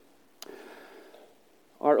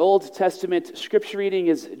Our Old Testament scripture reading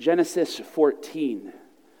is Genesis 14.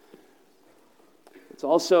 It's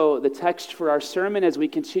also the text for our sermon as we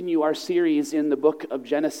continue our series in the book of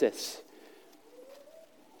Genesis.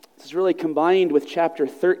 This is really combined with chapter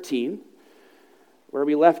 13, where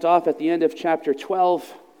we left off at the end of chapter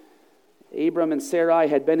 12. Abram and Sarai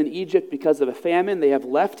had been in Egypt because of a famine. They have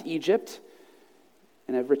left Egypt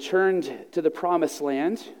and have returned to the promised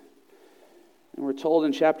land. And we're told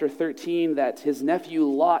in chapter 13 that his nephew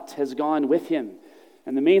Lot has gone with him.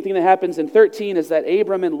 And the main thing that happens in 13 is that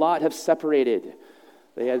Abram and Lot have separated.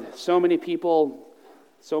 They had so many people,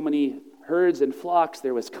 so many herds and flocks,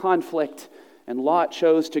 there was conflict, and Lot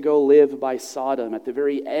chose to go live by Sodom at the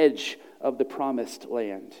very edge of the promised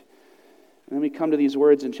land. And then we come to these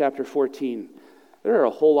words in chapter 14. There are a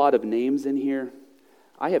whole lot of names in here.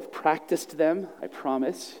 I have practiced them, I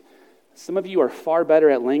promise. Some of you are far better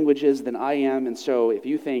at languages than I am, and so if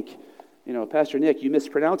you think, Pastor Nick, you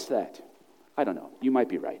mispronounced that, I don't know, you might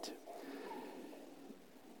be right.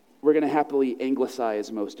 We're going to happily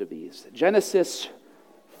anglicize most of these. Genesis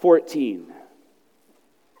 14.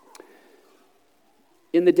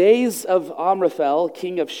 In the days of Amraphel,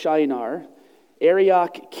 king of Shinar,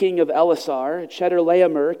 Arioch, king of Elasar,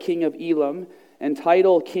 Chedorlaomer, king of Elam, and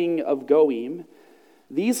Tidal, king of Goim,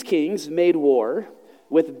 these kings made war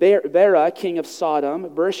with Bera, king of Sodom,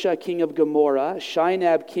 Bersha, king of Gomorrah,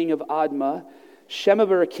 Shinab, king of Admah,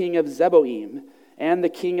 Shemeber, king of Zeboim, and the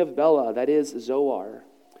king of Bela, that is Zoar.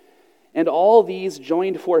 And all these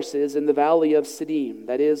joined forces in the valley of Siddim,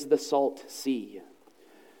 that is the Salt Sea.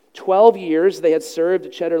 12 years they had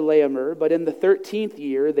served Chedorlaomer, but in the 13th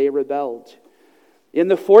year they rebelled. In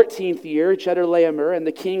the 14th year, Chedorlaomer and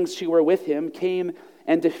the kings who were with him came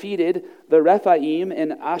and defeated the Rephaim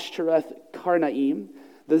in Ashtaroth Karnaim,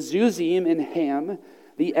 the Zuzim in Ham,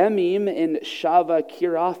 the Emim in Shava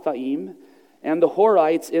Kirathaim, and the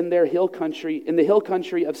Horites in the hill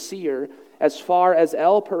country of Seir, as far as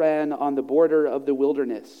El Paran on the border of the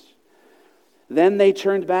wilderness. Then they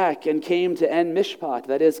turned back and came to En Mishpat,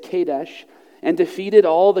 that is Kadesh, and defeated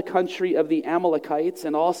all the country of the Amalekites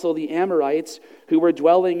and also the Amorites who were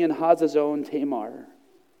dwelling in Hazazon Tamar.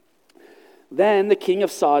 Then the king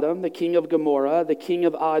of Sodom, the king of Gomorrah, the king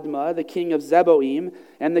of Admah, the king of Zeboim,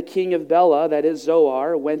 and the king of Bela, that is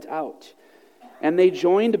Zoar, went out. And they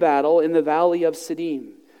joined battle in the valley of Siddim,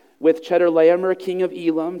 with Chedorlaomer, king of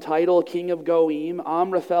Elam, Tidal, king of Goim,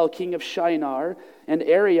 Amraphel, king of Shinar, and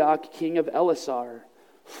Arioch, king of Elasar,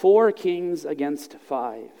 4 kings against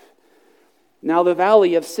 5. Now the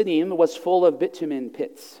valley of Siddim was full of bitumen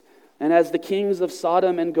pits, and as the kings of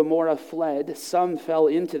Sodom and Gomorrah fled, some fell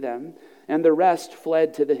into them, and the rest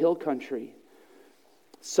fled to the hill country.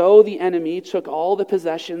 So the enemy took all the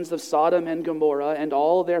possessions of Sodom and Gomorrah and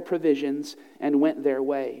all their provisions and went their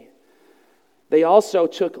way. They also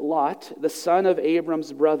took Lot, the son of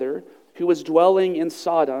Abram's brother, who was dwelling in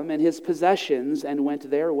Sodom, and his possessions and went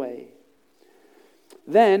their way.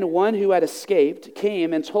 Then one who had escaped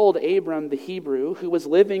came and told Abram the Hebrew, who was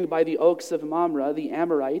living by the oaks of Mamre, the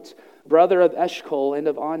Amorite, brother of Eshcol and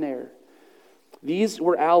of Aner. These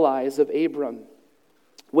were allies of Abram.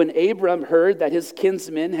 When Abram heard that his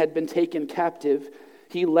kinsmen had been taken captive,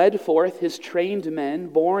 he led forth his trained men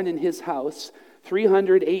born in his house,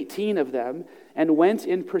 318 of them, and went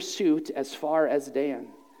in pursuit as far as Dan.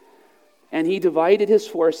 And he divided his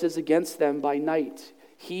forces against them by night,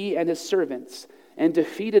 he and his servants, and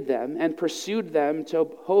defeated them and pursued them to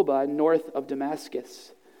Hobah north of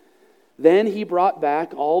Damascus. Then he brought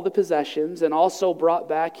back all the possessions and also brought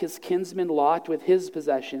back his kinsman Lot with his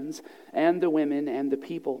possessions and the women and the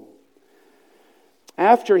people.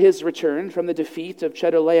 After his return from the defeat of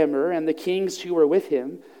Chedorlaomer and the kings who were with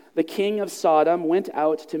him, the king of Sodom went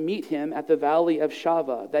out to meet him at the valley of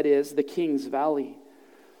Shava, that is, the king's valley.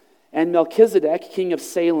 And Melchizedek, king of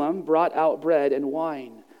Salem, brought out bread and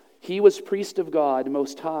wine. He was priest of God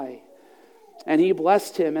Most High. And he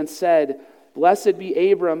blessed him and said, "Blessed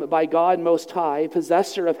be Abram by God Most High,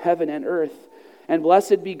 possessor of heaven and earth, and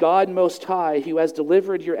blessed be God Most High, who has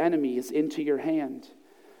delivered your enemies into your hand."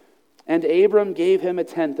 And Abram gave him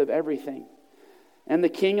 1/10 of everything. And the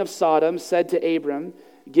king of Sodom said to Abram,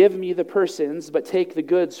 "Give me the persons, but take the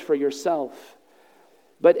goods for yourself."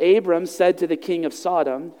 But Abram said to the king of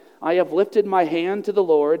Sodom, "I have lifted my hand to the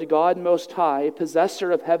Lord, God Most High,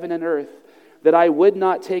 possessor of heaven and earth, that I would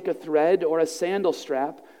not take a thread or a sandal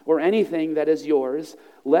strap or anything that is yours,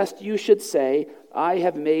 lest you should say, 'I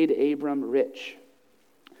have made Abram rich.'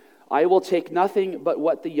 I will take nothing but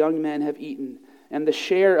what the young men have eaten, and the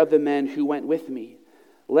share of the men who went with me.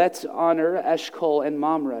 Let Aner, Eshcol, and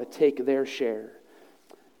Mamre take their share."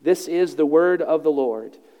 This is the word of the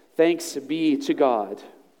Lord. Thanks be to God.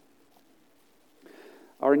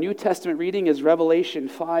 Our New Testament reading is Revelation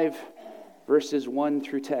 5, verses 1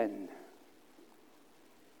 through 10.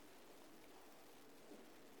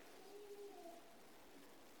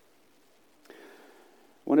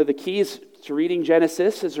 One of the keys to reading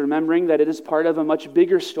Genesis is remembering that it is part of a much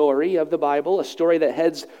bigger story of the Bible, a story that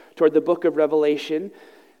heads toward the book of Revelation.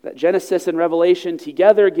 That Genesis and Revelation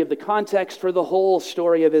together give the context for the whole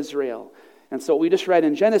story of Israel. And so what we just read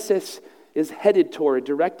in Genesis is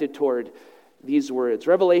directed toward these words.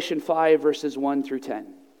 Revelation 5, verses 1 through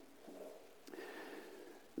 10.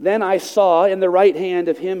 Then I saw in the right hand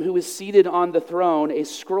of him who is seated on the throne a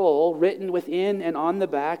scroll written within and on the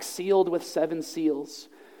back, sealed with 7 seals.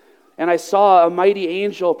 And I saw a mighty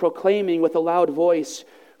angel proclaiming with a loud voice,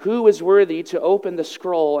 "Who is worthy to open the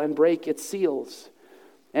scroll and break its seals?"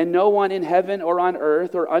 And no one in heaven or on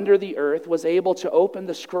earth or under the earth was able to open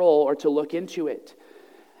the scroll or to look into it.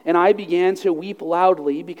 And I began to weep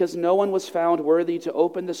loudly because no one was found worthy to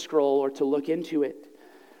open the scroll or to look into it.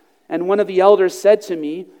 And one of the elders said to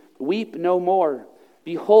me, "Weep no more.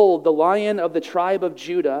 Behold, the Lion of the tribe of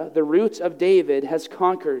Judah, the Root of David, has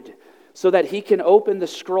conquered, so that he can open the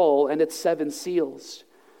scroll and its 7 seals."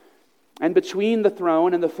 And between the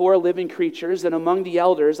throne and the 4 living creatures and among the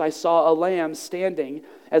elders I saw a lamb standing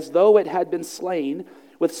as though it had been slain,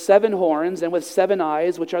 with 7 horns and with 7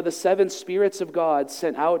 eyes, which are the 7 spirits of God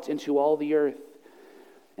sent out into all the earth.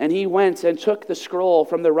 And he went and took the scroll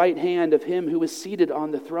from the right hand of him who was seated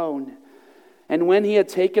on the throne. And when he had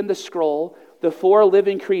taken the scroll, the 4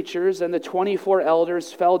 living creatures and the 24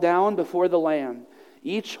 elders fell down before the Lamb,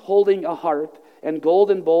 each holding a harp and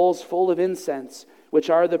golden bowls full of incense, which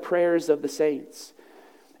are the prayers of the saints.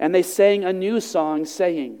 And they sang a new song,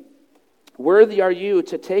 saying, "Worthy are you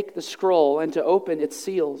to take the scroll and to open its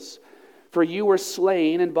seals. For you were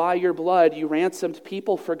slain, and by your blood you ransomed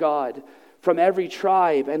people for God, from every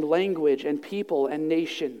tribe and language and people and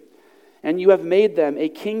nation. And you have made them a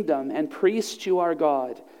kingdom and priests to our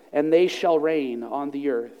God, and they shall reign on the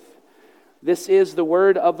earth." This is the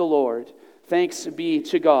word of the Lord. Thanks be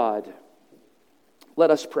to God. Let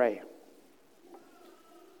us pray.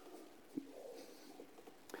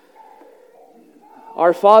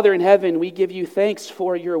 Our Father in heaven, we give you thanks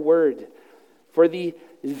for your word, for the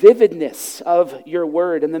vividness of your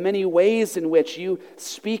word and the many ways in which you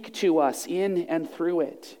speak to us in and through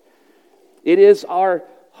it. It is our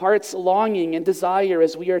heart's longing and desire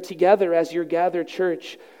as we are together as your gathered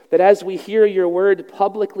church, that as we hear your word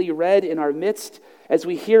publicly read in our midst, as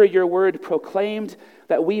we hear your word proclaimed,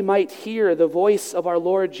 that we might hear the voice of our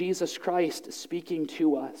Lord Jesus Christ speaking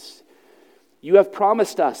to us. You have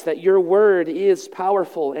promised us that your word is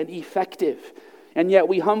powerful and effective, and yet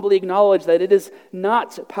we humbly acknowledge that it is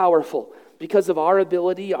not powerful because of our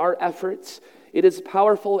ability, our efforts. It is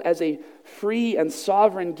powerful as a free and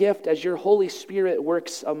sovereign gift as your Holy Spirit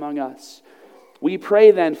works among us. We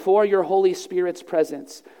pray then for your Holy Spirit's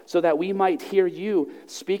presence so that we might hear you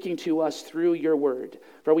speaking to us through your word.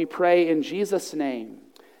 For we pray in Jesus' name,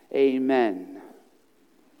 amen.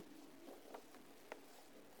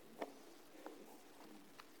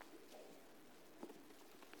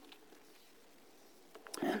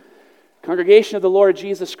 Congregation of the Lord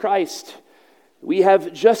Jesus Christ, we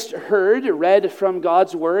have just read from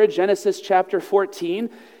God's Word, Genesis chapter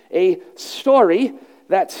 14, a story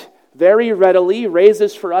that very readily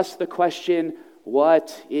raises for us the question,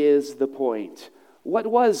 what is the point? What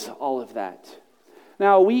was all of that?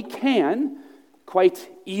 Now, we can quite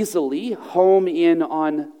easily home in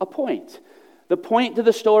on a point. The point to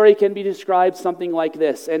the story can be described something like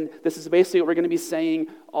this, and this is basically what we're going to be saying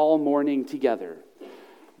all morning together.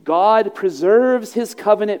 God preserves his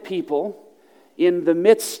covenant people in the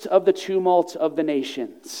midst of the tumult of the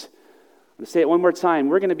nations. I'm going to say it one more time.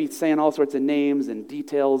 We're going to be saying all sorts of names and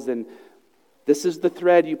details, and this is the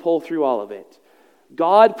thread you pull through all of it.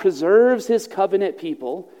 God preserves his covenant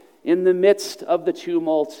people in the midst of the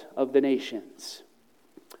tumult of the nations.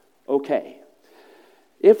 Okay.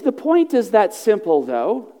 If the point is that simple,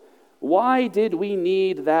 though, why did we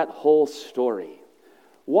need that whole story?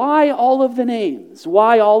 Why all of the names?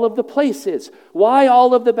 Why all of the places? Why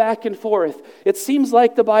all of the back and forth? It seems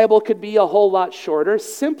like the Bible could be a whole lot shorter,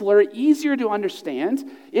 simpler, easier to understand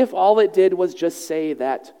if all it did was just say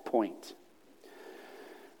that point.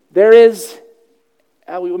 There is,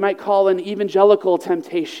 we might call an evangelical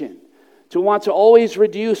temptation to want to always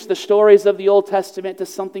reduce the stories of the Old Testament to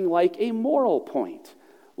something like a moral point.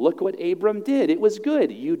 Look what Abram did. It was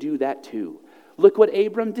good. You do that too. Look what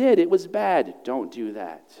Abram did. It was bad. Don't do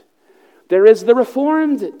that. There is the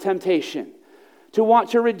Reformed temptation to want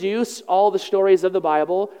to reduce all the stories of the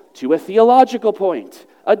Bible to a theological point.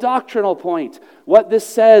 a doctrinal point, what this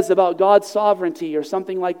says about God's sovereignty or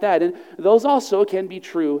something like that. And those also can be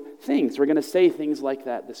true things. We're going to say things like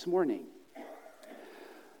that this morning.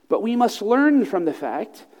 But we must learn from the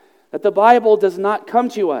fact that the Bible does not come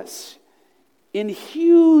to us in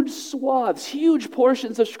huge swaths, huge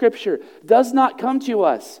portions of Scripture, does not come to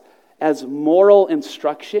us as moral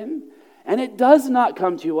instruction, and it does not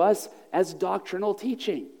come to us as doctrinal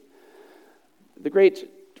teaching. The great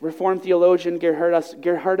Reformed theologian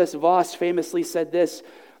Gerhardus Voss famously said this: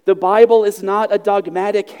 the Bible is not a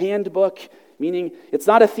dogmatic handbook, meaning it's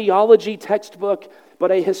not a theology textbook, but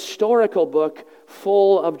a historical book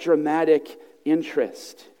full of dramatic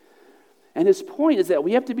interest. And his point is that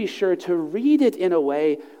we have to be sure to read it in a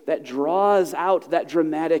way that draws out that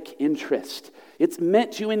dramatic interest. It's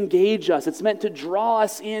meant to engage us. It's meant to draw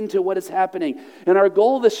us into what is happening. And our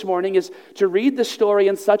goal this morning is to read the story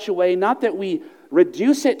in such a way, not that we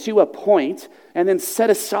reduce it to a point and then set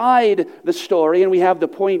aside the story and we have the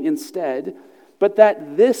point instead, but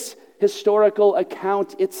that this historical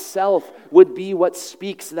account itself would be what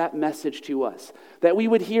speaks that message to us. That we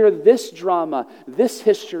would hear this drama, this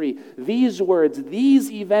history, these words,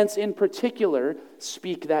 these events in particular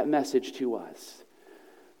speak that message to us.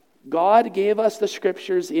 God gave us the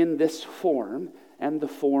Scriptures in this form, and the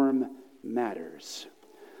form matters.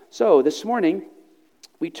 So this morning,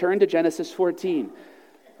 we turn to Genesis 14.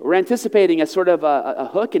 We're anticipating a sort of a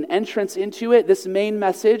hook, an entrance into it. This main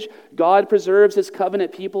message: God preserves His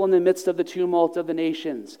covenant people in the midst of the tumult of the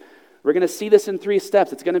nations. We're going to see this in 3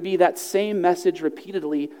 steps. It's going to be that same message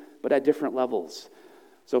repeatedly, but at different levels.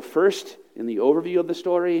 So first, in the overview of the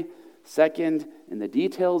story. Second, in the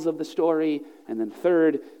details of the story. And then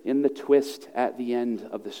third, in the twist at the end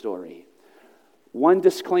of the story. One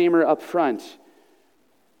disclaimer up front.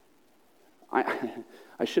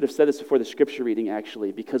 I should have said this before the scripture reading,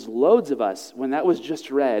 actually, because loads of us, when that was just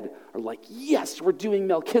read, are like, yes, we're doing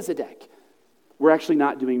Melchizedek. We're actually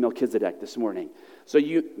not doing Melchizedek this morning. So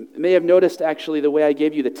you may have noticed, actually, the way I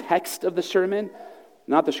gave you the text of the sermon,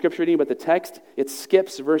 not the scripture reading, but the text, it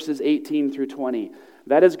skips verses 18 through 20.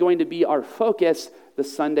 That is going to be our focus the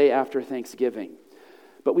Sunday after Thanksgiving.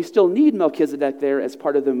 But we still need Melchizedek there as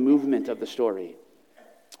part of the movement of the story.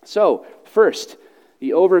 So, first,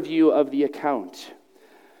 the overview of the account.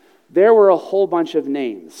 There were a whole bunch of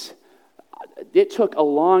names. It took a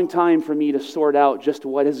long time for me to sort out just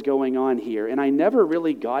what is going on here, and I never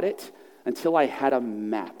really got it until I had a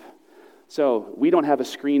map. So, we don't have a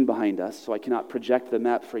screen behind us, so I cannot project the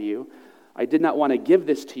map for you. I did not want to give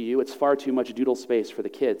this to you. It's far too much doodle space for the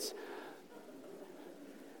kids.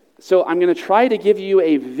 So I'm going to try to give you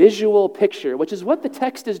a visual picture, which is what the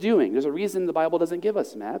text is doing. There's a reason the Bible doesn't give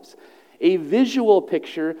us maps. A visual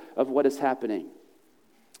picture of what is happening.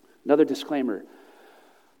 Another disclaimer.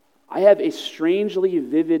 I have a strangely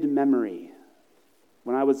vivid memory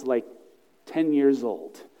when I was like 10 years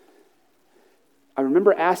old. I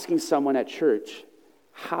remember asking someone at church,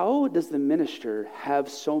 how does the minister have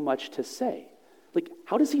so much to say? Like,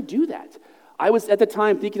 how does he do that? I was at the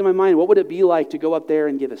time thinking in my mind, what would it be like to go up there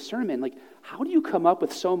and give a sermon? Like, how do you come up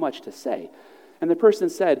with so much to say? And the person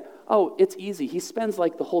said, oh, it's easy. He spends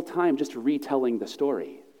like the whole time just retelling the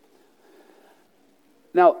story.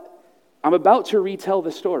 Now, I'm about to retell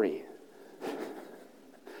the story.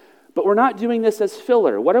 But we're not doing this as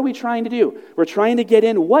filler. What are we trying to do? We're trying to get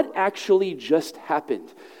in what actually just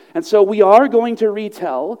happened. And so we are going to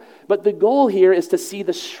retell, but the goal here is to see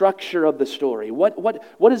the structure of the story.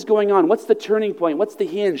 What is going on? What's the turning point? What's the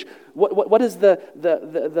hinge? What is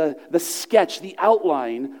the sketch, the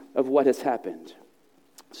outline of what has happened?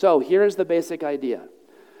 So here's the basic idea.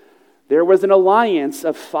 There was an alliance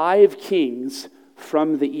of 5 kings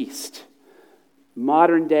from the east.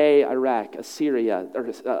 Modern day Iraq, Assyria,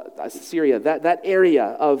 that area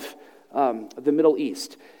of the Middle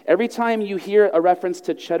East. Every time you hear a reference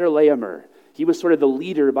to Chedorlaomer, he was sort of the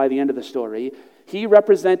leader by the end of the story. He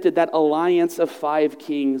represented that alliance of 5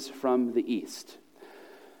 kings from the east.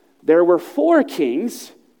 There were 4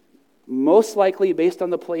 kings, most likely based on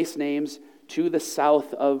the place names, to the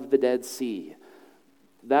south of the Dead Sea.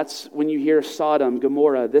 That's when you hear Sodom,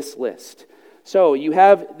 Gomorrah, this list. So you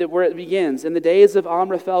have where it begins. In the days of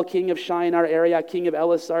Amraphel, king of Shinar, Arioch, king of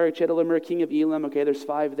Elisar, Chedorlaomer, king of Elam. Okay, there's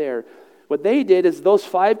 5 there. What they did is those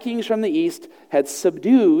 5 kings from the east had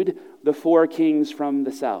subdued the 4 kings from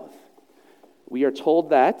the south. We are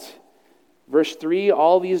told that, verse 3,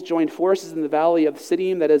 all these joined forces in the valley of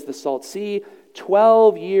Siddim, that is the Salt Sea.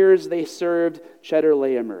 12 years they served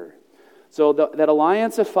Chedorlaomer. So that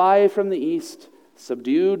alliance of 5 from the east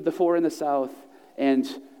subdued the 4 in the south, and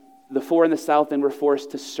the 4 in the south then were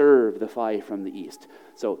forced to serve the 5 from the east.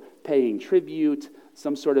 So paying tribute,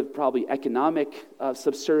 some sort of probably economic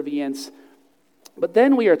subservience. But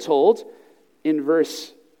then we are told in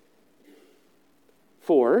verse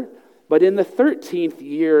 4, but in the 13th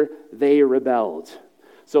year they rebelled.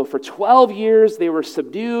 So for 12 years they were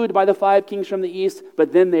subdued by the 5 kings from the east,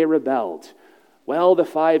 but then they rebelled. Well, the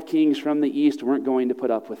 5 kings from the east weren't going to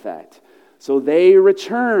put up with that. So they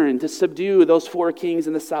returned to subdue those 4 kings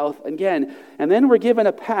in the south again. And then we're given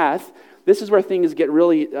a path. This is where things get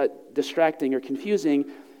really distracting or confusing.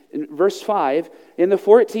 In verse 5, in the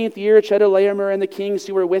 14th year, Chedorlaomer and the kings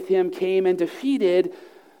who were with him came and defeated.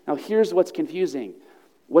 Now here's what's confusing.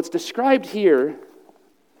 What's described here,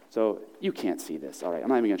 so you can't see this. All right, I'm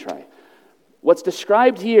not even going to try. What's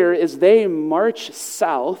described here is they march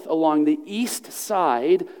south along the east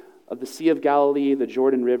side of the Sea of Galilee, the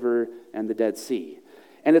Jordan River, and the Dead Sea.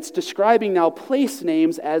 And it's describing now place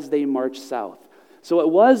names as they march south. So it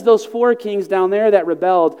was those 4 kings down there that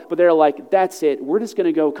rebelled, but they're like, that's it. We're just going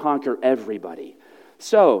to go conquer everybody.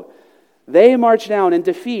 So they march down and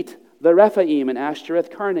defeat the Rephaim and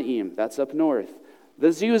Ashtoreth Karnaim. That's up north. The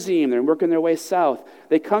Zuzim, they're working their way south.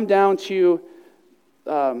 They come down to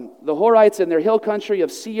the Horites in their hill country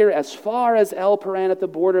of Seir as far as El Paran at the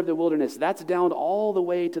border of the wilderness. That's down all the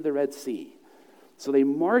way to the Red Sea. So they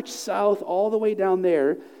march south all the way down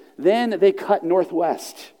there. Then they cut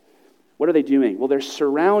northwest. What are they doing? Well, they're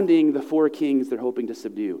surrounding the 4 kings they're hoping to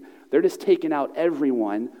subdue. They're just taking out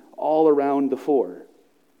everyone all around the 4.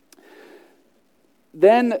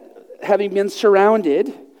 Then, having been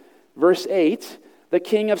surrounded, verse 8, the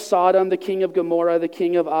king of Sodom, the king of Gomorrah, the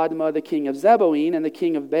king of Admah, the king of Zeboim, and the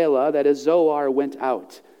king of Bela, that is Zoar, went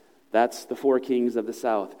out. That's the 4 kings of the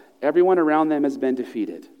south. Everyone around them has been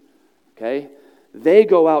defeated. Okay? They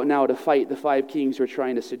go out now to fight the 5 kings who are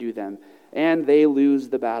trying to subdue them, and they lose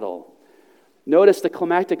the battle. Notice the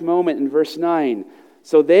climactic moment in verse 9.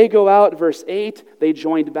 So they go out, verse 8, they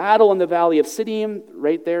joined battle in the valley of Siddim,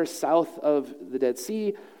 right there south of the Dead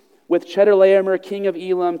Sea, with Chedorlaomer, king of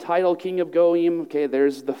Elam, Tidal, king of Goim. Okay,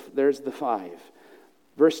 there's the 5.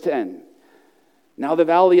 Verse 10. Now the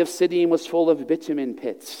valley of Siddim was full of bitumen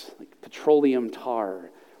pits, like petroleum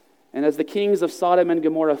tar. And as the kings of Sodom and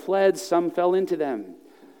Gomorrah fled, some fell into them.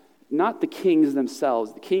 Not the kings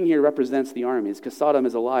themselves. The king here represents the armies because Sodom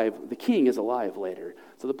is alive. The king is alive later.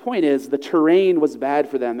 So the point is the terrain was bad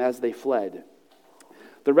for them as they fled.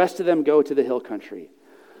 The rest of them go to the hill country.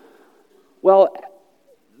 Well,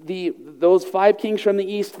 those 5 kings from the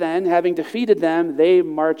east then, having defeated them, they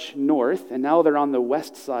march north, and now they're on the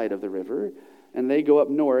west side of the river, and they go up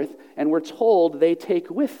north, and we're told they take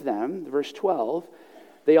with them, verse 12,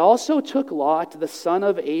 they also took Lot, the son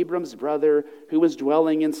of Abram's brother, who was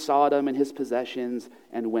dwelling in Sodom and his possessions,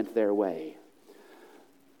 and went their way.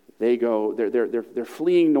 They're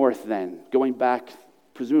fleeing north then, going back,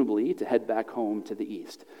 presumably, to head back home to the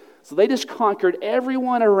east. So they just conquered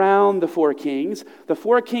everyone around the 4 kings. The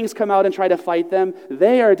 4 kings come out and try to fight them.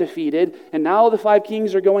 They are defeated, and now the 5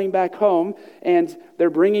 kings are going back home, and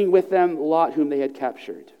they're bringing with them Lot, whom they had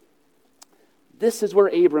captured. This is where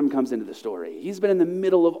Abram comes into the story. He's been in the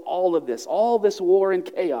middle of all this war and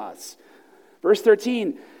chaos. Verse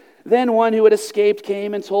 13, then one who had escaped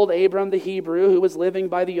came and told Abram the Hebrew, who was living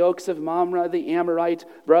by the oaks of Mamre, the Amorite,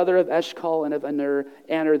 brother of Eshcol and of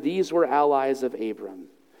Aner. These were allies of Abram.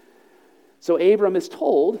 So Abram is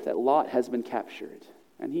told that Lot has been captured,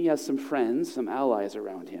 and he has some friends, some allies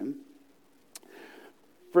around him.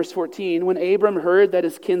 Verse 14, when Abram heard that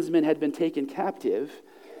his kinsman had been taken captive,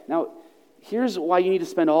 now here's why you need to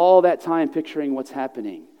spend all that time picturing what's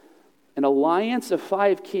happening. An alliance of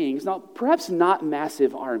 5 kings, now perhaps not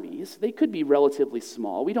massive armies, they could be relatively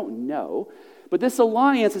small, we don't know, but this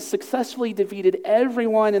alliance has successfully defeated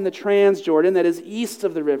everyone in the Transjordan, that is east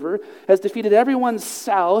of the river, has defeated everyone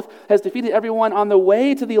south, has defeated everyone on the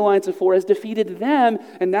way to the alliance of 4, has defeated them,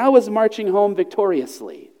 and now is marching home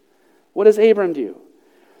victoriously. What does Abram do?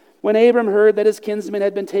 When Abram heard that his kinsman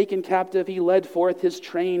had been taken captive, he led forth his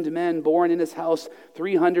trained men born in his house,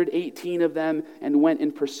 318 of them, and went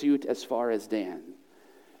in pursuit as far as Dan.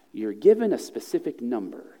 You're given a specific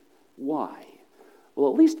number. Why?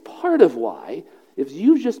 Well, at least part of why is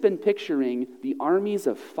you've just been picturing the armies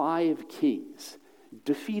of 5 kings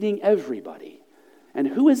defeating everybody. And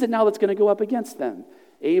who is it now that's going to go up against them?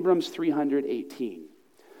 Abram's 318.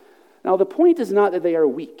 Now, the point is not that they are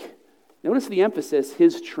weak. Notice the emphasis,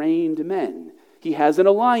 his trained men. He has an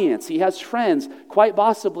alliance. He has friends. Quite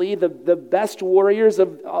possibly the best warriors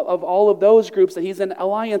of all of those groups that he's in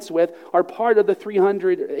alliance with are part of the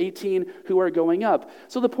 318 who are going up.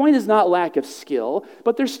 So the point is not lack of skill,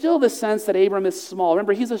 but there's still the sense that Abram is small.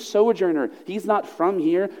 Remember, he's a sojourner. He's not from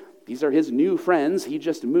here. These are his new friends. He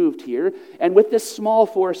just moved here. And with this small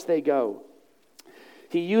force, they go.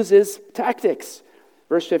 He uses tactics.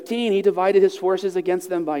 Verse 15, he divided his forces against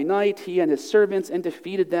them by night, he and his servants, and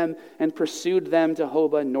defeated them and pursued them to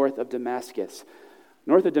Hobah, north of Damascus.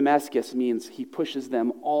 North of Damascus means he pushes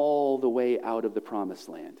them all the way out of the promised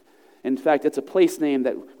land. In fact, it's a place name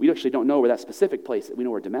that we actually don't know where that specific place is. We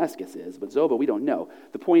know where Damascus is, but Zobah we don't know.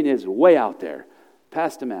 The point is way out there,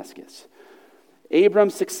 past Damascus. Abram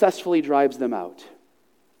successfully drives them out.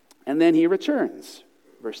 And then he returns.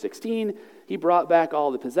 Verse 16, he brought back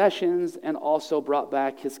all the possessions and also brought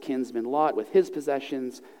back his kinsman Lot with his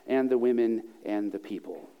possessions and the women and the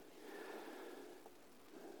people.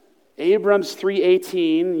 Abram's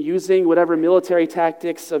 3:18, using whatever military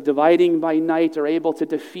tactics of dividing by night, are able to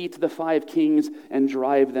defeat the 5 kings and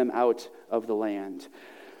drive them out of the land.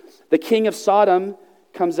 The king of Sodom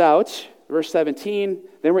comes out, verse 17.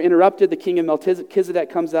 Then we're interrupted. The king of Melchizedek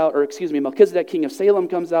comes out, Melchizedek, king of Salem,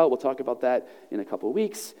 comes out. We'll talk about that in a couple of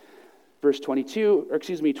weeks. Verse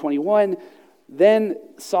 21. Then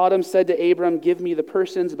Sodom said to Abram, give me the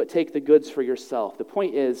persons, but take the goods for yourself. The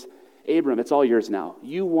point is, Abram, it's all yours now.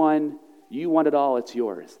 You won it all, it's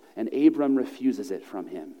yours. And Abram refuses it from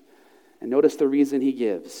him. And notice the reason he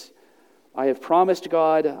gives. I have promised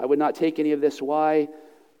God I would not take any of this. Why?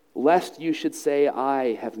 Lest you should say,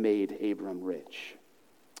 I have made Abram rich.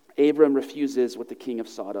 Abram refuses what the king of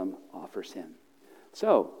Sodom offers him.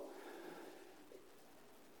 So,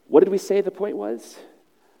 what did we say the point was?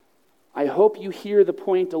 I hope you hear the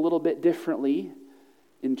point a little bit differently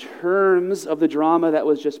in terms of the drama that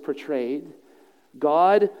was just portrayed.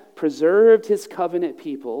 God preserved his covenant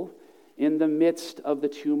people in the midst of the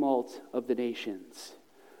tumult of the nations.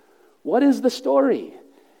 What is the story?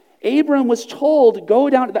 Abram was told, go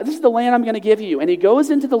down, this is the land I'm going to give you. And he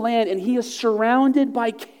goes into the land and he is surrounded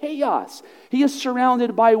by chaos. He is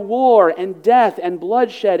surrounded by war and death and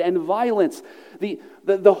bloodshed and violence.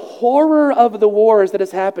 The horror of the wars that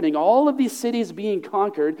is happening, all of these cities being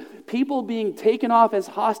conquered, people being taken off as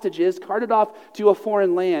hostages, carted off to a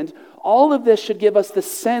foreign land, all of this should give us the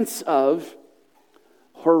sense of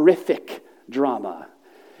horrific drama.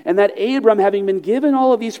 And that Abram, having been given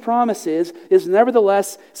all of these promises, is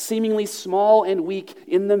nevertheless seemingly small and weak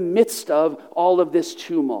in the midst of all of this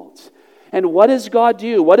tumult. And what does God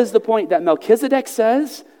do? What is the point that Melchizedek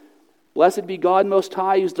says? Blessed be God Most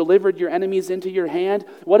High, who's delivered your enemies into your hand.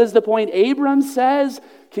 What is the point Abram says?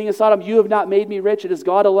 King of Sodom, you have not made me rich. It is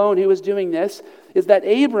God alone who is doing this. Is that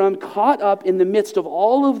Abram, caught up in the midst of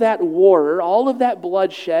all of that war, all of that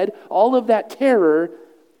bloodshed, all of that terror,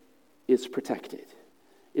 is protected,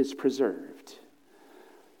 is preserved.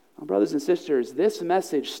 Well, brothers and sisters, this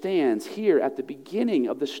message stands here at the beginning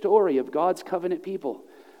of the story of God's covenant people.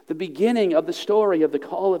 The beginning of the story of the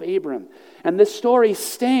call of Abram. And this story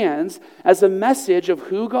stands as a message of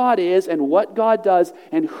who God is and what God does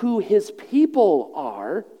and who his people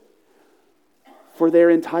are for their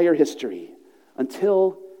entire history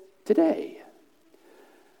until today.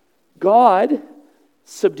 God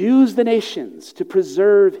subdues the nations to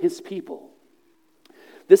preserve his people.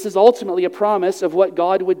 This is ultimately a promise of what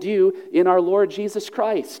God would do in our Lord Jesus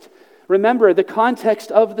Christ. Remember the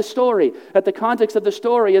context of the story. That the context of the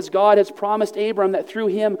story is God has promised Abram that through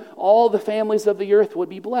him all the families of the earth would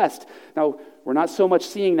be blessed. Now, we're not so much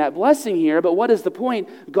seeing that blessing here, but what is the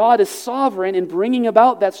point? God is sovereign in bringing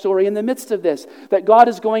about that story in the midst of this. That God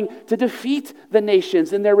is going to defeat the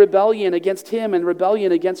nations in their rebellion against him and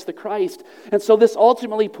rebellion against the Christ. And so this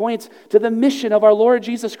ultimately points to the mission of our Lord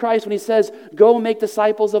Jesus Christ when he says, go make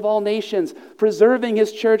disciples of all nations, preserving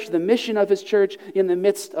his church, the mission of his church in the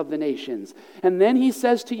midst of the nations. And then he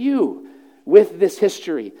says to you, with this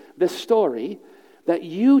history, this story, that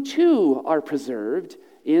you too are preserved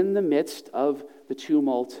in the midst of the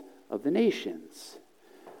tumult of the nations.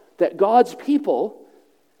 That God's people,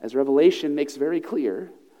 as Revelation makes very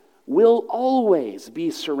clear, will always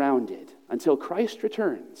be surrounded until Christ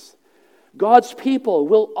returns. God's people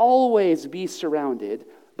will always be surrounded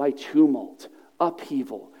by tumult,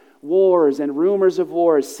 upheaval, wars and rumors of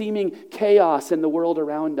wars, seeming chaos in the world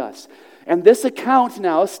around us. And this account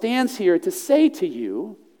now stands here to say to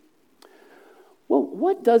you, well,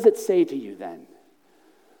 what does it say to you then?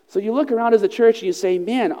 So you look around as a church and you say,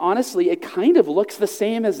 man, honestly, it kind of looks the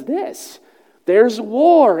same as this. There's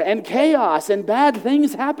war and chaos and bad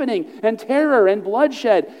things happening and terror and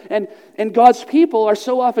bloodshed. And God's people are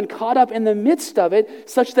so often caught up in the midst of it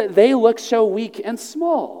such that they look so weak and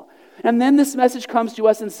small. And then this message comes to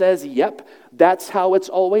us and says, yep, that's how it's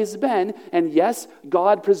always been. And yes,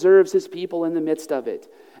 God preserves his people in the midst of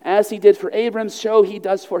it. As he did for Abram, so he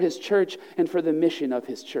does for his church and for the mission of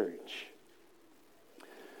his church.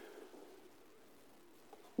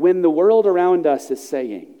 when the world around us is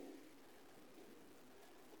saying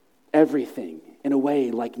everything in a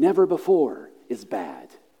way like never before is bad.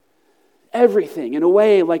 Everything in a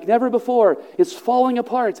way like never before is falling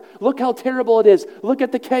apart. Look how terrible it is. Look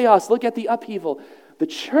at the chaos. Look at the upheaval. The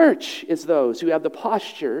church is those who have the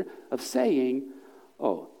posture of saying,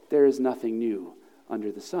 oh, there is nothing new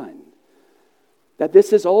under the sun. That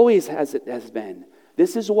this is always as it has been.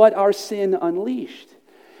 This is what our sin unleashed.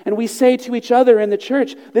 And we say to each other in the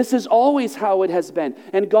church, this is always how it has been.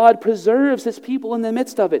 And God preserves his people in the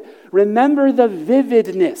midst of it. Remember the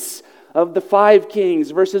vividness of the 5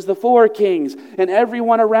 kings versus the 4 kings, and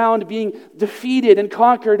everyone around being defeated and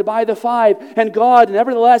conquered by the 5. And God,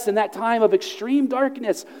 nevertheless, in that time of extreme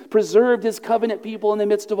darkness, preserved his covenant people in the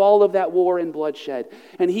midst of all of that war and bloodshed.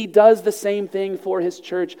 And he does the same thing for his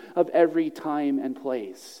church of every time and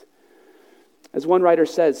place. As one writer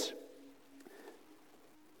says,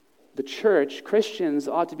 the church, Christians,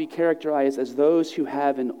 ought to be characterized as those who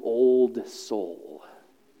have an old soul.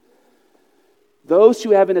 Those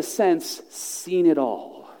who have, in a sense, seen it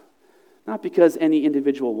all. Not because any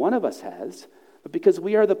individual one of us has, but because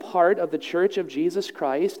we are the part of the church of Jesus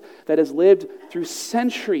Christ that has lived through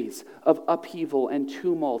centuries of upheaval and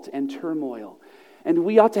tumult and turmoil. And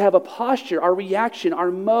we ought to have a posture, our reaction, our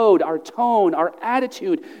mode, our tone, our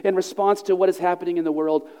attitude in response to what is happening in the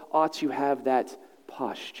world ought to have that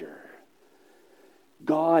posture.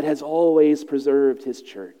 God has always preserved his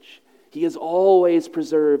church. He has always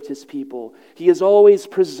preserved his people. He has always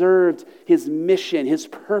preserved his mission, his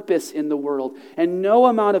purpose in the world. And no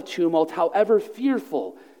amount of tumult, however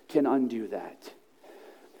fearful, can undo that.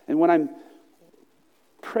 And when I'm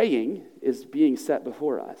praying is being set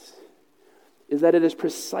before us, is that it is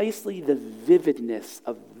precisely the vividness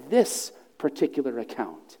of this particular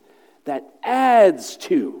account that adds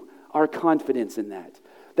to our confidence in that.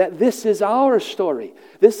 That this is our story.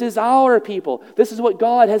 This is our people. This is what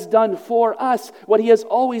God has done for us, what he has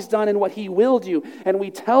always done and what he will do. And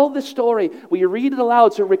we tell the story. We read it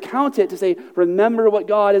aloud to recount it, to say, remember what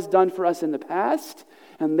God has done for us in the past,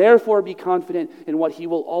 and therefore be confident in what he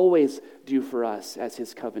will always do for us as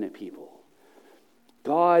his covenant people.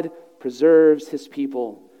 God preserves his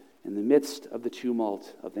people in the midst of the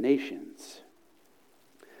tumult of the nations.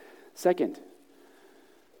 Second,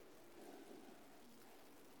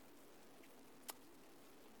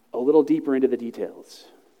 a little deeper into the details.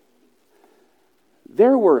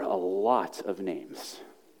 There were a lot of names.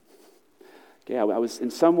 Okay, I was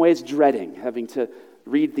in some ways dreading having to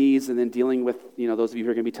read these and then dealing with, those of you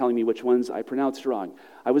who are going to be telling me which ones I pronounced wrong.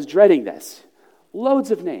 I was dreading this.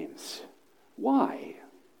 Loads of names. Why?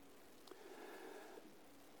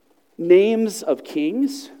 Names of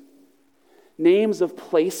kings, names of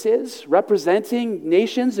places representing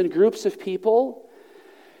nations and groups of people,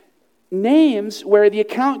 names where the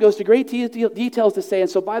account goes to great details to say, and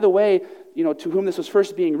so by the way, to whom this was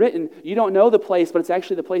first being written, you don't know the place, but it's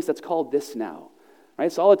actually the place that's called this now.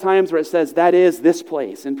 Right? So all the times where it says, that is this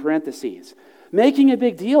place, in parentheses, making a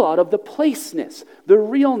big deal out of the placeness, the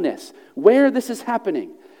realness, where this is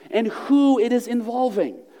happening, and who it is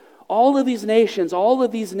involving. All of these nations, all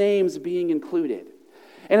of these names being included.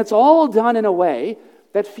 And it's all done in a way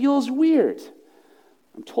that feels weird.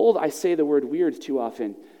 I'm told I say the word weird too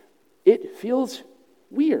often. It feels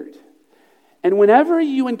weird. And whenever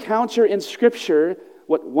you encounter in Scripture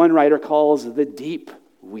what one writer calls the deep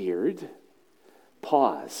weird,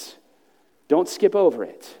 pause. Don't skip over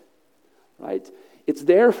it. Right? It's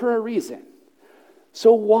there for a reason.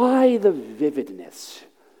 So why the vividness?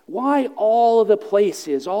 Why all of the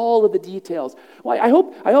places, all of the details? Why? I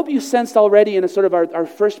hope you sensed already in a sort of our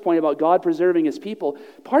first point about God preserving his people,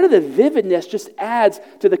 part of the vividness just adds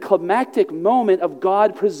to the climactic moment of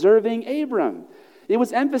God preserving Abram. It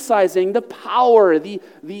was emphasizing the power, the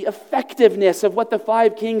effectiveness of what the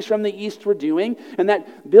 5 kings from the east were doing, and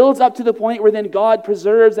that builds up to the point where then God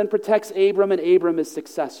preserves and protects Abram, and Abram is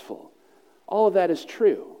successful. All of that is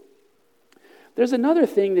true. There's another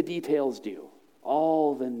thing the details do.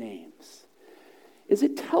 All the names, is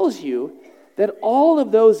it tells you that all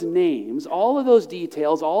of those names, all of those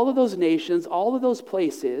details, all of those nations, all of those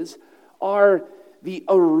places are the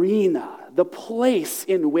arena, the place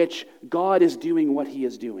in which God is doing what he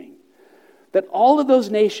is doing. That all of those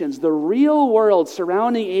nations, the real world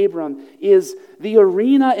surrounding Abram, is the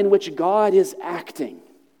arena in which God is acting.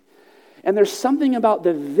 And there's something about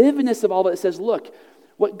the vividness of all that says, look,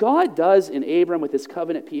 what God does in Abram with his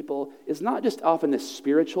covenant people is not just off in the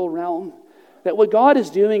spiritual realm, That what God is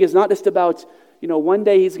doing is not just about, one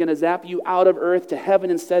day he's going to zap you out of earth to heaven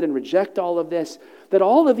instead and reject all of this. That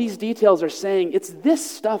all of these details are saying it's this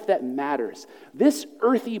stuff that matters. This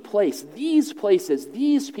earthy place, these places,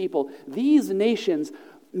 these people, these nations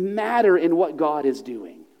matter in what God is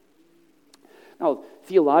doing. Now,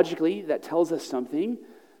 theologically, that tells us something,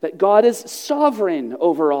 that God is sovereign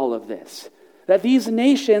over all of this. That these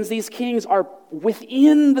nations, these kings are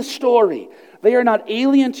within the story. They are not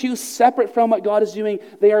alien to, separate from what God is doing.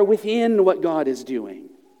 They are within what God is doing.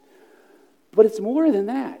 But it's more than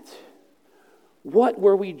that. What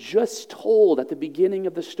were we just told at the beginning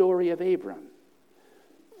of the story of Abram?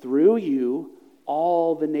 Through you,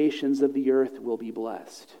 all the nations of the earth will be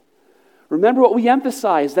blessed. Remember what we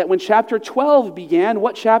emphasized, that when chapter 12 began,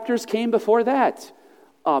 what chapters came before that?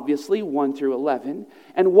 Obviously, 1 through 11.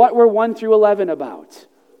 And what were 1 through 11 about?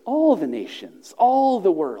 All the nations, all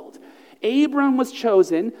the world. Abram was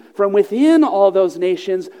chosen from within all those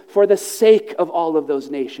nations for the sake of all of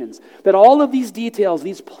those nations. That all of these details,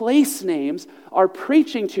 these place names, are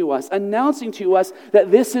preaching to us, announcing to us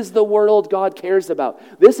that this is the world God cares about.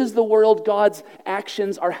 This is the world God's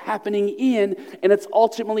actions are happening in, and it's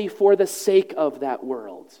ultimately for the sake of that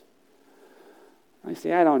world. I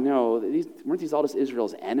say, I don't know. Weren't these all just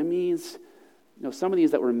Israel's enemies? Some of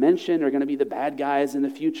these that were mentioned are going to be the bad guys in the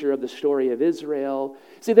future of the story of Israel.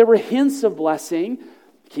 See, there were hints of blessing.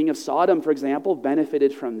 The king of Sodom, for example,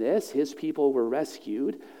 benefited from this. His people were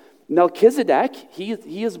rescued. Melchizedek,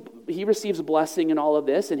 he receives blessing in all of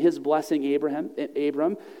this, and his blessing,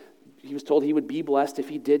 Abram, he was told he would be blessed if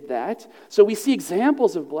he did that. So we see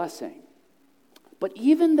examples of blessing. But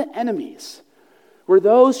even the enemies were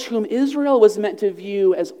those whom Israel was meant to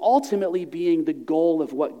view as ultimately being the goal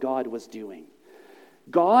of what God was doing.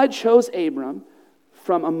 God chose Abram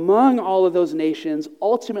from among all of those nations,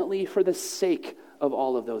 ultimately for the sake of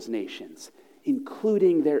all of those nations,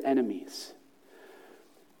 including their enemies.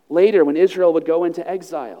 Later, when Israel would go into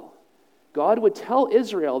exile, God would tell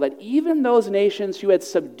Israel that even those nations who had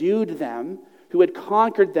subdued them, who had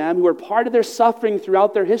conquered them, who were part of their suffering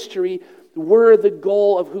throughout their history, were the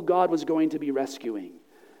goal of who God was going to be rescuing.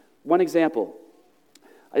 One example,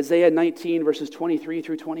 Isaiah 19, verses 23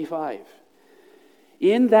 through 25.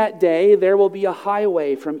 In that day there will be a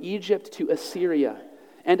highway from Egypt to Assyria,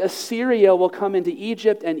 and Assyria will come into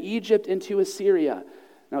Egypt, and Egypt into Assyria.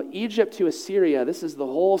 Now, Egypt to Assyria, this is the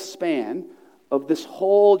whole span of this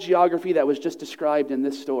whole geography that was just described in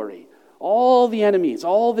this story. All the enemies,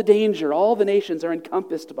 all the danger, all the nations are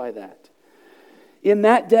encompassed by that. In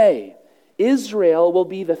that day, Israel will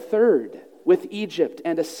be the third with Egypt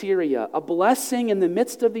and Assyria, a blessing in the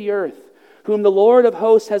midst of the earth, whom the Lord of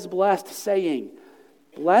hosts has blessed, saying,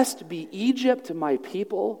 Blessed be Egypt, my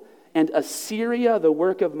people, and Assyria, the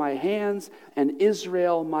work of my hands, and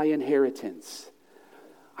Israel, my inheritance.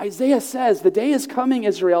 Isaiah says, the day is coming,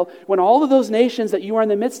 Israel, when all of those nations that you are in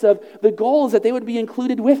the midst of, the goal is that they would be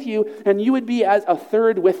included with you, and you would be as a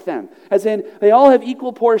third with them. As in, they all have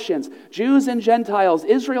equal portions, Jews and Gentiles,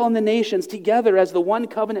 Israel and the nations, together as the one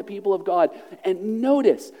covenant people of God. And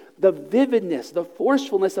notice the vividness, the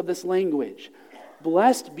forcefulness of this language.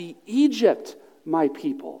 Blessed be Egypt, my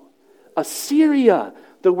people, Assyria,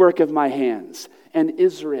 the work of my hands, and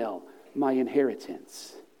Israel, my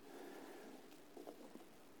inheritance.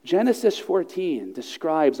 Genesis 14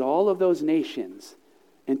 describes all of those nations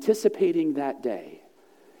anticipating that day,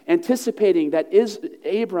 anticipating that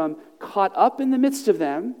Abram, caught up in the midst of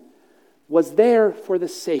them, was there for the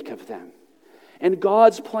sake of them. And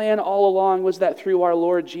God's plan all along was that through our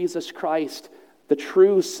Lord Jesus Christ, the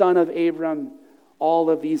true son of Abram, all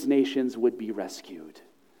of these nations would be rescued.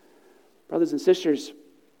 Brothers and sisters,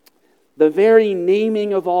 the very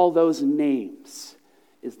naming of all those names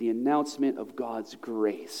is the announcement of God's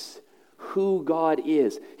grace, who God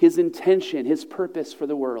is, his intention, his purpose for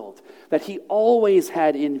the world, that he always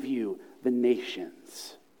had in view the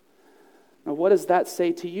nations. Now, what does that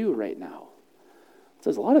say to you right now? It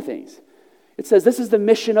says a lot of things. It says this is the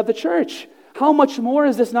mission of the church. How much more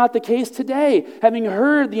is this not the case today? Having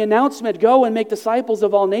heard the announcement, go and make disciples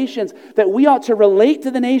of all nations, that we ought to relate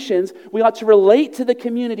to the nations, we ought to relate to the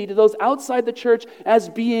community, to those outside the church as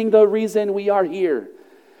being the reason we are here.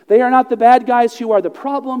 They are not the bad guys who are the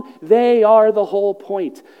problem. They are the whole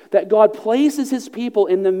point. That God places his people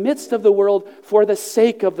in the midst of the world for the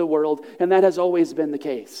sake of the world, and that has always been the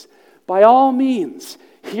case. By all means,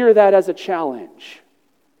 hear that as a challenge.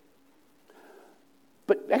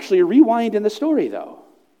 But actually, rewind in the story, though.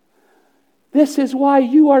 This is why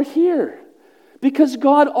you are here. Because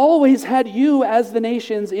God always had you as the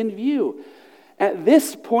nations in view. At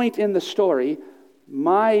this point in the story,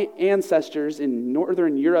 My ancestors in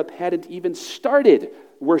Northern Europe hadn't even started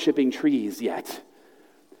worshiping trees yet.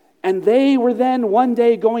 And they were then one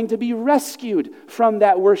day going to be rescued from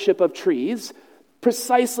that worship of trees,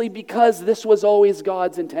 precisely because this was always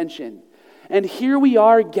God's intention. And here we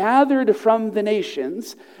are gathered from the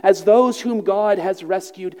nations as those whom God has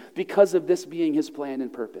rescued because of this being his plan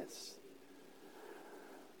and purpose.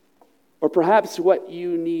 Or perhaps what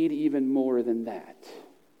you need even more than that.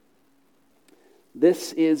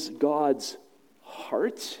 This is God's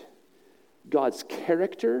heart, God's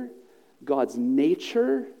character, God's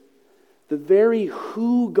nature, the very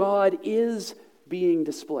who God is being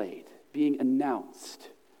displayed, being announced.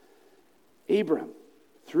 Abram,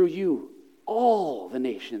 through you, all the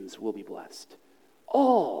nations will be blessed.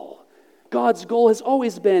 All. God's goal has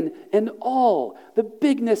always been, and all, the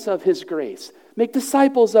bigness of his grace. Make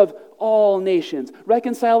disciples of all nations,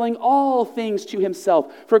 reconciling all things to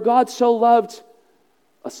himself. For God so loved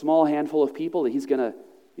a small handful of people that he's going to,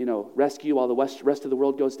 rescue while the rest of the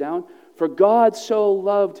world goes down. For God so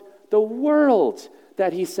loved the world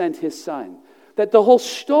that he sent his son. That the whole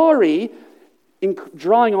story, in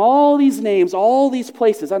drawing all these names, all these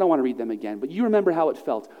places, I don't want to read them again, but you remember how it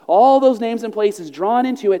felt. All those names and places drawn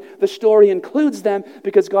into it, the story includes them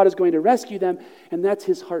because God is going to rescue them, and that's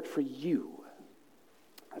his heart for you.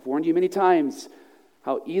 I've warned you many times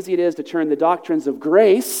how easy it is to turn the doctrines of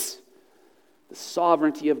grace, the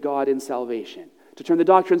sovereignty of God in salvation, to turn the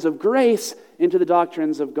doctrines of grace into the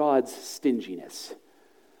doctrines of God's stinginess.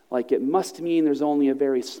 Like it must mean there's only a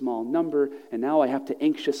very small number, and now I have to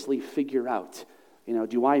anxiously figure out,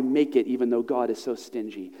 do I make it even though God is so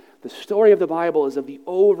stingy? The story of the Bible is of the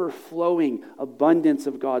overflowing abundance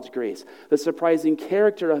of God's grace, the surprising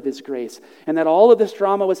character of his grace, and that all of this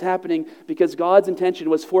drama was happening because God's intention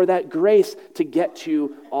was for that grace to get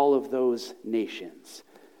to all of those nations.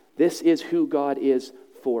 This is who God is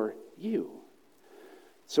for you.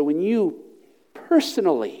 So when you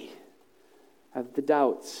personally have the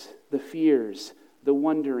doubts, the fears, the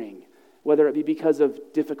wondering, whether it be because of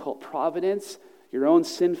difficult providence, your own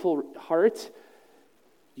sinful heart,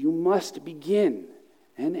 you must begin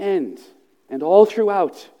and end, and all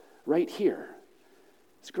throughout, right here.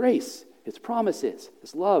 His grace, his promises,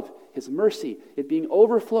 his love, his mercy, it being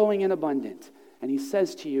overflowing and abundant. And he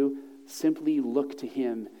says to you, simply look to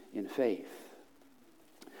him in faith.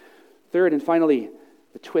 Third and finally,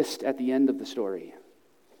 the twist at the end of the story.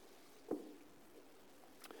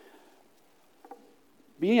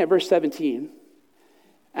 Beginning at verse 17,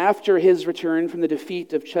 after his return from the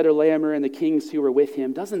defeat of Chedorlaomer and the kings who were with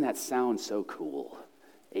him, doesn't that sound so cool?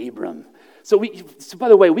 Abram. So by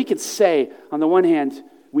the way, we could say, on the one hand,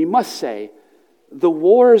 we must say, the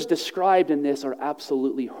wars described in this are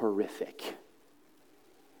absolutely horrific.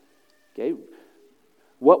 Okay?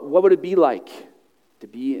 What would it be like to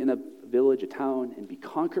be in a village, a town, and be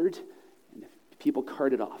conquered, and people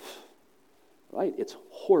carted off? Right? It's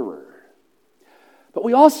horror. But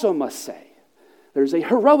we also must say, there's a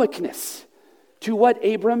heroicness to what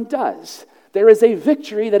Abram does. There is a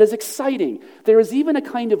victory that is exciting. There is even a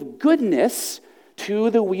kind of goodness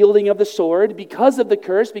to the wielding of the sword because of the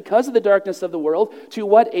curse, because of the darkness of the world, to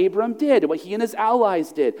what Abram did, what he and his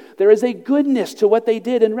allies did. There is a goodness to what they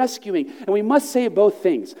did in rescuing. And we must say both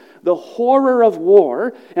things. The horror of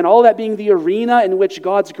war, and all that being the arena in which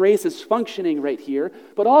God's grace is functioning right here,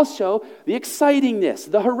 but also the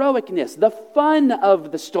excitingness, the heroicness, the fun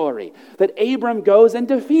of the story, that Abram goes and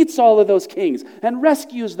defeats all of those kings and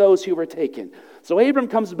rescues those who were taken. So Abram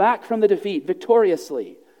comes back from the defeat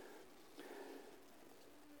victoriously.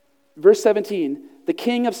 Verse 17, the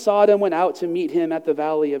king of Sodom went out to meet him at the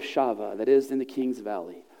valley of Shaveh, that is in the king's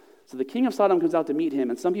valley. So the king of Sodom comes out to meet him,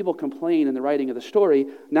 and some people complain in the writing of the story,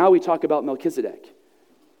 now we talk about Melchizedek.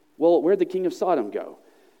 Well, where'd the king of Sodom go?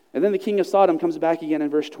 And then the king of Sodom comes back again in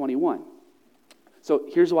verse 21. So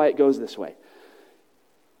here's why it goes this way.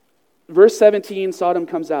 Verse 17, Sodom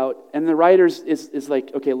comes out, and the writer is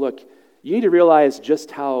like, okay, look, you need to realize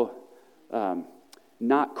just how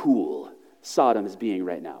not cool Sodom is being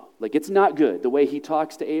right now. Like, it's not good, the way he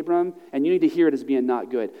talks to Abram, and you need to hear it as being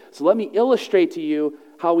not good. So let me illustrate to you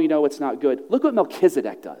how we know it's not good. Look what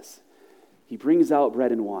Melchizedek does. He brings out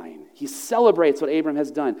bread and wine. He celebrates what Abram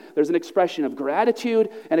has done. There's an expression of gratitude,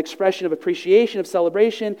 an expression of appreciation, of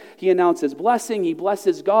celebration. He announces blessing. He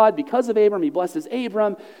blesses God because of Abram. He blesses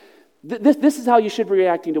Abram. This is how you should be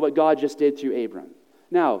reacting to what God just did through Abram.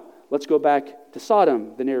 Now, let's go back to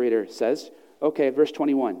Sodom, the narrator says. Okay, verse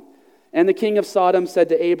 21. And the king of Sodom said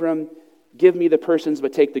to Abram, give me the persons,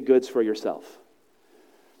 but take the goods for yourself.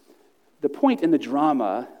 The point in the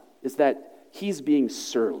drama is that he's being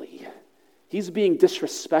surly. He's being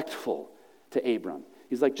disrespectful to Abram.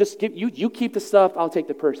 He's like, just you keep the stuff, I'll take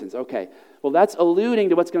the persons. Okay, well, that's alluding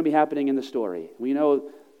to what's going to be happening in the story. We know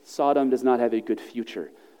Sodom does not have a good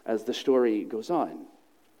future as the story goes on.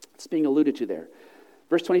 It's being alluded to there.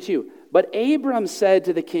 Verse 22, but Abram said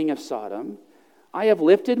to the king of Sodom, I have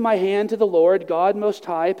lifted my hand to the Lord, God Most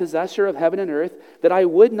High, possessor of heaven and earth, that I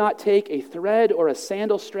would not take a thread or a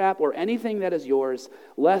sandal strap or anything that is yours,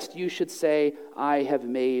 lest you should say, I have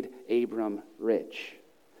made Abram rich.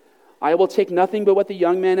 I will take nothing but what the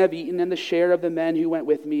young men have eaten and the share of the men who went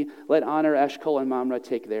with me. Let Aner, Eshcol, and Mamre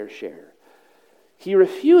take their share. He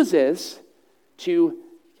refuses to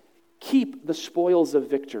keep the spoils of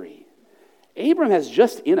victory. Abram has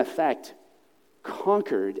just, in effect,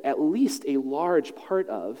 conquered at least a large part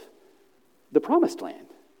of the promised land.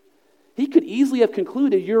 He could easily have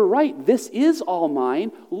concluded, you're right, this is all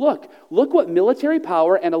mine. Look what military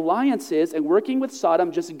power and alliances and working with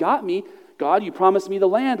Sodom just got me. God, you promised me the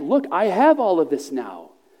land. Look, I have all of this now.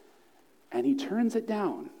 And he turns it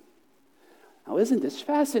down. Now, isn't this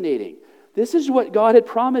fascinating? This is what God had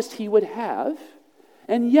promised he would have.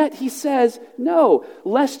 And yet he says, no,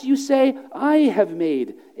 lest you say, I have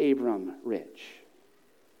made Abram rich.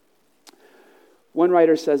 One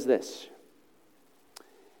writer says this,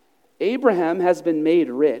 Abraham has been made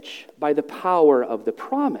rich by the power of the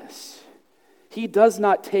promise. He does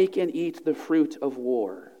not take and eat the fruit of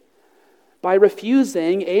war. By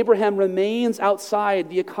refusing, Abraham remains outside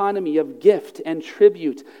the economy of gift and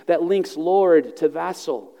tribute that links lord to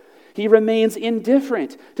vassal. He remains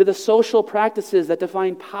indifferent to the social practices that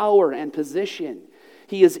define power and position.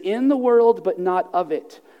 He is in the world, but not of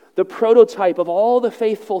it, the prototype of all the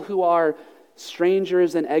faithful who are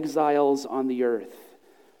strangers and exiles on the earth.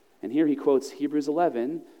 And here he quotes Hebrews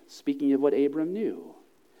 11, speaking of what Abram knew.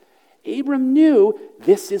 Abram knew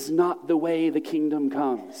this is not the way the kingdom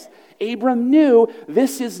comes. Abram knew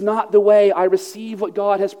this is not the way I receive what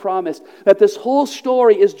God has promised. That this whole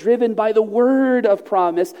story is driven by the word of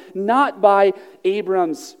promise, not by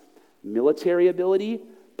Abram's military ability,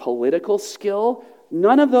 political skill.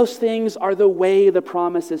 None of those things are the way the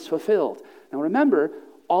promise is fulfilled. Now remember,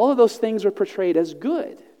 all of those things are portrayed as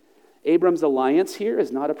good. Abram's alliance here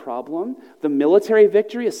is not a problem. The military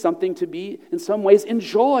victory is something to be, in some ways,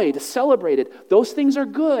 enjoyed, celebrated. Those things are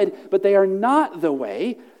good, but they are not the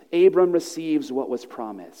way Abram receives what was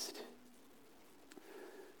promised.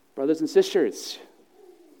 Brothers and sisters,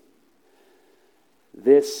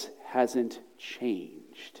 this hasn't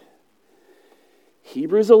changed.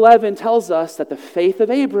 Hebrews 11 tells us that the faith of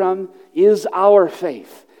Abram is our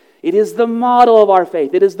faith. It is the model of our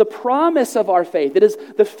faith. It is the promise of our faith. It is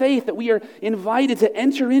the faith that we are invited to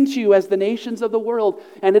enter into as the nations of the world.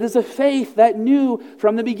 And it is a faith that knew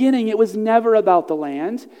from the beginning it was never about the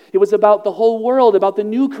land. It was about the whole world, about the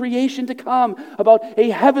new creation to come, about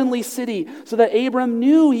a heavenly city, so that Abram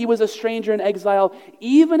knew he was a stranger in exile,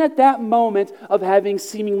 even at that moment of having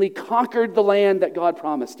seemingly conquered the land that God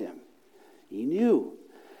promised him. He knew.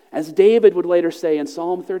 As David would later say in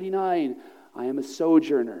Psalm 39, I am a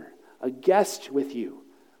sojourner, a guest with you,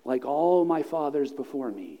 like all my fathers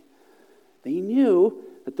before me. They knew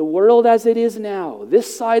that the world as it is now,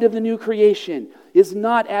 this side of the new creation, is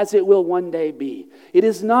not as it will one day be. It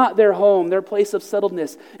is not their home, their place of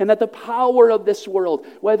settledness, and that the power of this world,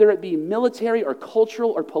 whether it be military or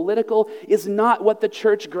cultural or political, is not what the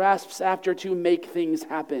church grasps after to make things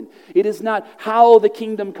happen. It is not how the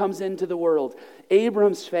kingdom comes into the world.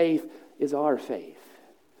 Abram's faith is our faith.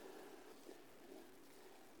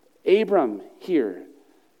 Abram here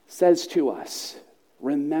says to us,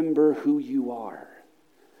 remember who you are.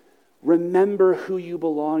 Remember who you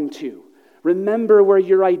belong to. Remember where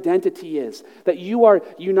your identity is. That you are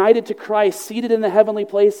united to Christ, seated in the heavenly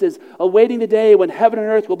places, awaiting the day when heaven and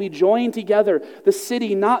earth will be joined together. The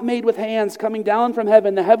city not made with hands coming down from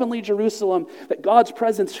heaven, the heavenly Jerusalem, that God's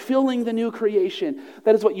presence filling the new creation.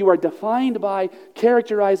 That is what you are defined by,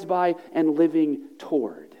 characterized by, and living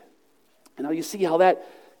toward. And now you see how that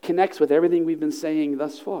connects with everything we've been saying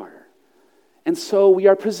thus far. And so we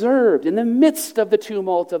are preserved in the midst of the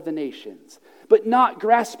tumult of the nations, but not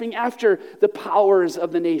grasping after the powers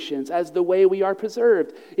of the nations as the way we are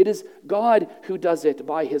preserved. It is God who does it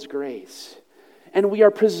by his grace. And we are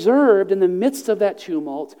preserved in the midst of that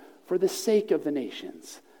tumult for the sake of the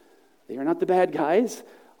nations. They are not the bad guys.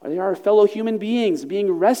 They are fellow human beings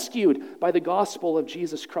being rescued by the gospel of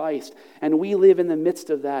Jesus Christ. And we live in the midst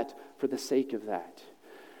of that for the sake of that.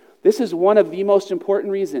 This is one of the most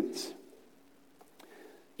important reasons,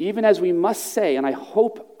 even as we must say, and I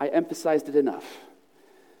hope I emphasized it enough,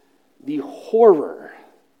 the horror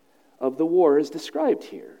of the war is described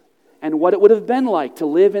here and what it would have been like to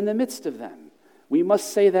live in the midst of them. We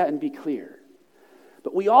must say that and be clear.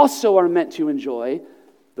 But we also are meant to enjoy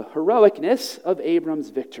the heroicness of Abram's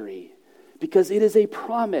victory, because it is a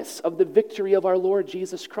promise of the victory of our Lord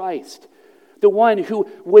Jesus Christ, the one who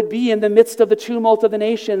would be in the midst of the tumult of the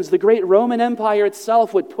nations. The great Roman Empire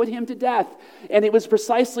itself would put him to death, and it was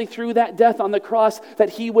precisely through that death on the cross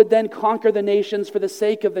that he would then conquer the nations for the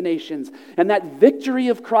sake of the nations. And that victory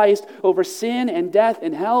of Christ over sin and death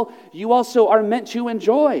and hell, you also are meant to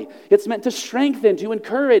enjoy. It's meant to strengthen, to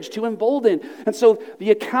encourage, to embolden. And so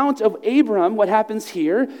the account of Abram, what happens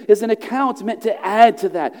here, is an account meant to add to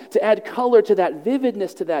that, to add color to that,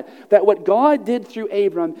 vividness to that what God did through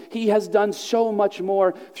Abram, he has done so much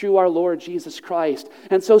more through our Lord Jesus Christ.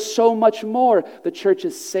 And so much more, the church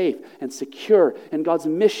is safe and secure, and God's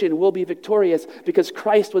mission will be victorious because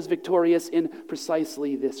Christ was victorious in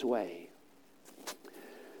precisely this way.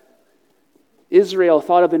 Israel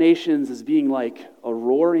thought of the nations as being like a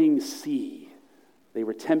roaring sea. They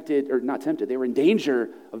were they were in danger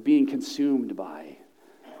of being consumed by.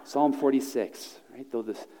 Psalm 46, right? Though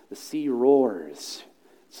the sea roars,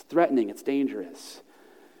 it's threatening, it's dangerous.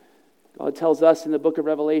 God tells us in the book of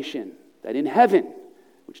Revelation that in heaven,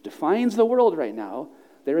 which defines the world right now,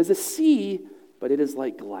 there is a sea, but it is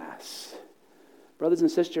like glass. Brothers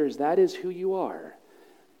and sisters, that is who you are.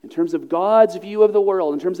 In terms of God's view of the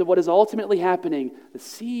world, in terms of what is ultimately happening, the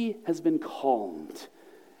sea has been calmed,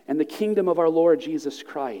 and the kingdom of our Lord Jesus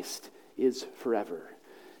Christ is forever.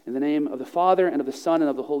 In the name of the Father, and of the Son, and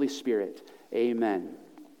of the Holy Spirit, amen.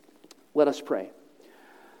 Let us pray.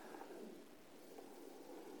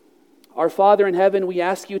 Our Father in heaven, we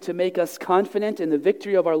ask you to make us confident in the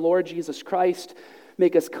victory of our Lord Jesus Christ.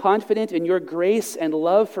 Make us confident in your grace and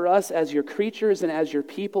love for us as your creatures and as your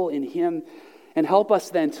people in him. And help us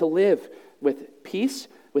then to live with peace,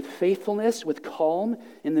 with faithfulness, with calm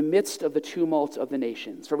in the midst of the tumult of the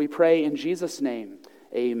nations. For we pray in Jesus' name,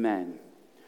 amen.